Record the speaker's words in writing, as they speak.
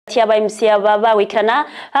Tiaba imsia baba wikana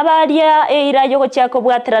abaria irayo gochako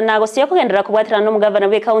bwaterana gosio kugendera kubwaterana no Gavana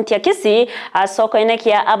we Kaunti ya Kisii asoko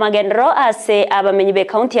enekia amagendero ase abamenyi be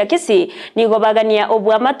Kaunti ya Kisii nigo bagania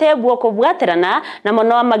obwamate bwoko bwaterana na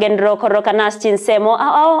mono amagendero koroka nastinsemo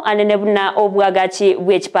ao anenebuna obwagachi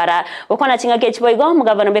bwechpara okona chinga kechboigo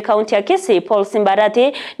Gavana we Kaunti ya Kisii Paul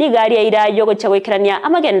Simbarati ni gari ya irayo gochako ikrania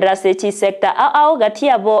amagendera se chi sector ao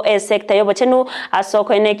gatiabo sector yobochenu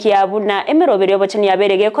asoko enekia buna emerobere yobocheni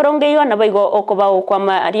yaberege korongeyo naboigo okoba kwa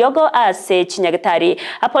mariogo ase chinyagitari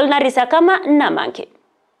Apolinari Sakama namanke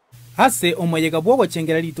ase omoyega bwogo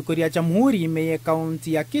chengera litukoria jamhuri meye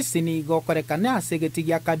Kaunti ya Kisii ni gokorekana ase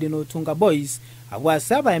getigia Cardinal Tunga Boys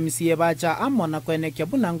abwasaba MCA bacha amona kwenekia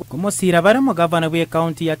bunango kumosira baremo Gavana we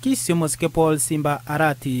Kaunti ya Kisii Mosike Paul Simba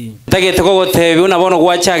Arati tagete ko gotebi unabono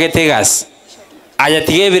gwacha getegas aya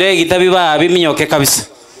tigebire gitabiba biminyoke kabisa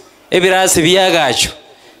ebirasi byagacho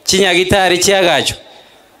chinyagitari cyagacho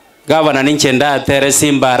Gavana ninchenda tere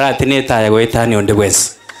Simba Arati netaye gwetani onde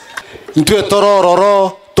bwese ntwe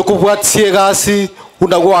torororo tukubwatie gasi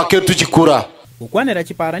undagwake tuchikura ukwanera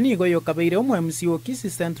chipara nigo yokabeire omwe MCO Kisii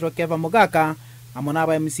Central Keva Mogaka amona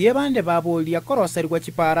aba MCA bande babolia korosari kwa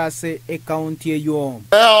chipara se county eyo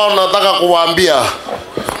leo nataka kuwaambia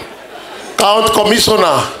County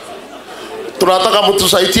Commissioner tunataka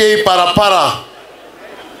mtusaidie hii parapara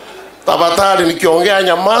tabatari nikiongea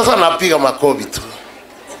nyamaza napiga makofi tu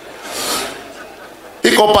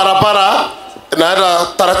iko parapara naenda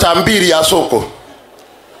taracha mbili ya soko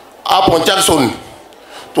hapo Jackson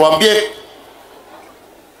tuambie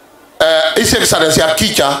His Excellency ya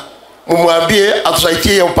kicha mumwambie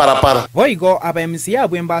atusaidie hiyo parapara boigo aba MCA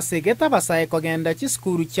bwemba segeta basaye kogenda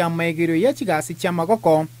chiskuru cha maegiro ya chigasi cha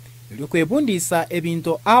magoko ilikwebundisa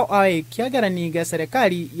ebinto ao kiagaraniga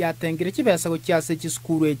serikali yatengire chibesa go cyase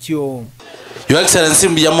chiskuru ekyo Your Excellency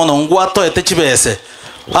mbiyamono ngwato ete chibese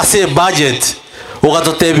ase budget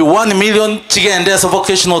ugatotebi 1 million chigendesa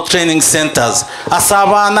vocational training centers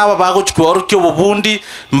asabana babaguchikoro kyo bubundi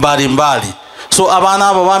mbali so abana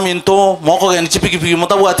aba baminto moko gende chipikipiki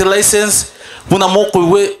mutabwate license buna moko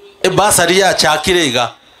iwe ebasari ya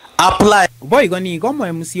chakirega apply boigo ni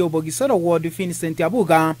gomo MCO Bogisoro Ward Vincent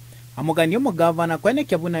Abuga amugani omo Gavana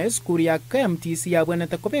kwenekia buna eskuri ya KMTC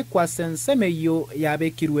yabwenete kubekwa sensemeyo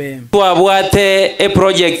yabekirwe twabwate e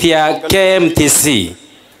project ya KMTC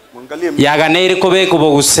yaganere kubeko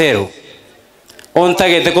bogusero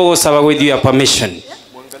ontagete ko gusaba with your permission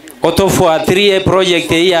otofuatirie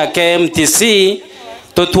project ya KMTC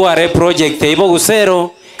totware project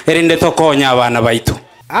ibogusero erinde tokonya abana baitu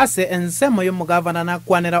ase ensemo yo Gavana na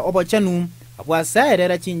kwanera obochenu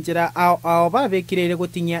abwasaerera chinjira ao babekirere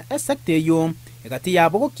gotinya esecte yo egati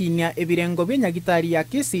yabo gokinya ebirengo byanyagitari ya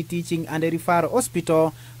Kisii Teaching and Referral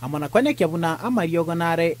Hospital amona kwenekia buna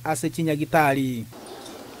amariogonare ase chinyagitari.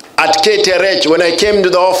 At KTRH, when I came to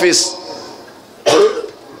the office,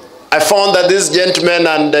 I found that this gentleman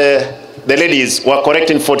and the ladies were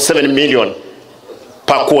collecting 47 million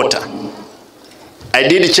per quarter. I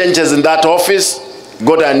did changes in that office,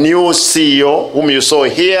 got a new CEO whom you saw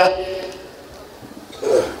here.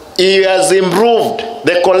 He has improved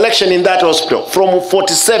the collection in that hospital from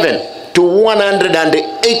 47 to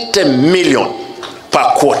 180 million per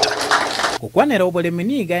quarter. Kukwanera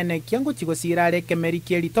obolemeni gaene kiango chigosirare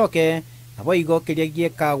kemeriki litoke aboigo keliagie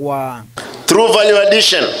kagwa. Through value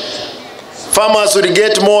addition, farmers will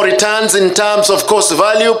get more returns in terms of cost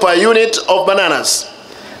value per unit of bananas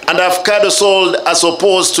and avocado sold as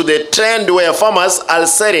opposed to the trend where farmers are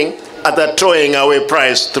selling at a throwing away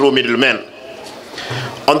price through middlemen.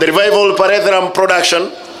 On the revival parethiram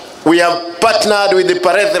production, we have partnered with the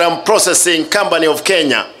Parethiram Processing Company of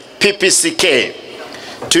Kenya, PPCK,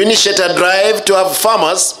 to initiate a drive to have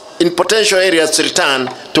farmers in potential areas to return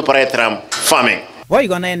to parethiram farming.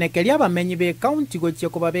 Boigo na enekelia bamenyi be county gochie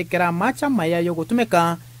kubabekera macha maya yo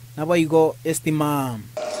gutumeka na boigo estima.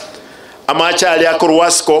 Amacha ali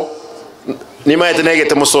akurwasko ni maete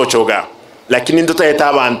negete musochoga lakini ndutaeta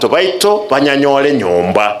abantu baito banyanyole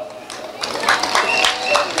nyumba.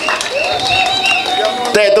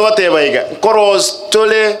 Teto batebaiga koros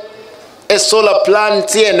tole a solar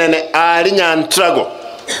plant yenene ali nyantrago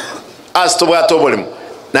asto bwatobolimu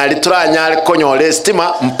na litranya alikonyole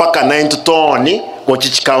estima mpaka 90 toni go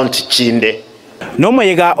Chichi County chinde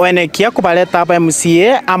nomoyega oenekia kubaleta aba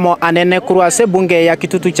MCA amo anene kurwase bunge ya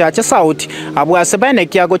Kitutu Chache South abwase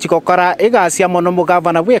baenekia gochikokora egasi amono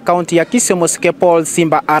Gavana we County ya Kisii Mosike Paul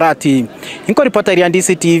Simba Arati inko reporter ya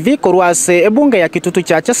Ndizi TV kurwase bunge ya Kitutu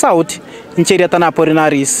Chache South ncheria tana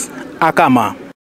Apollinaris akama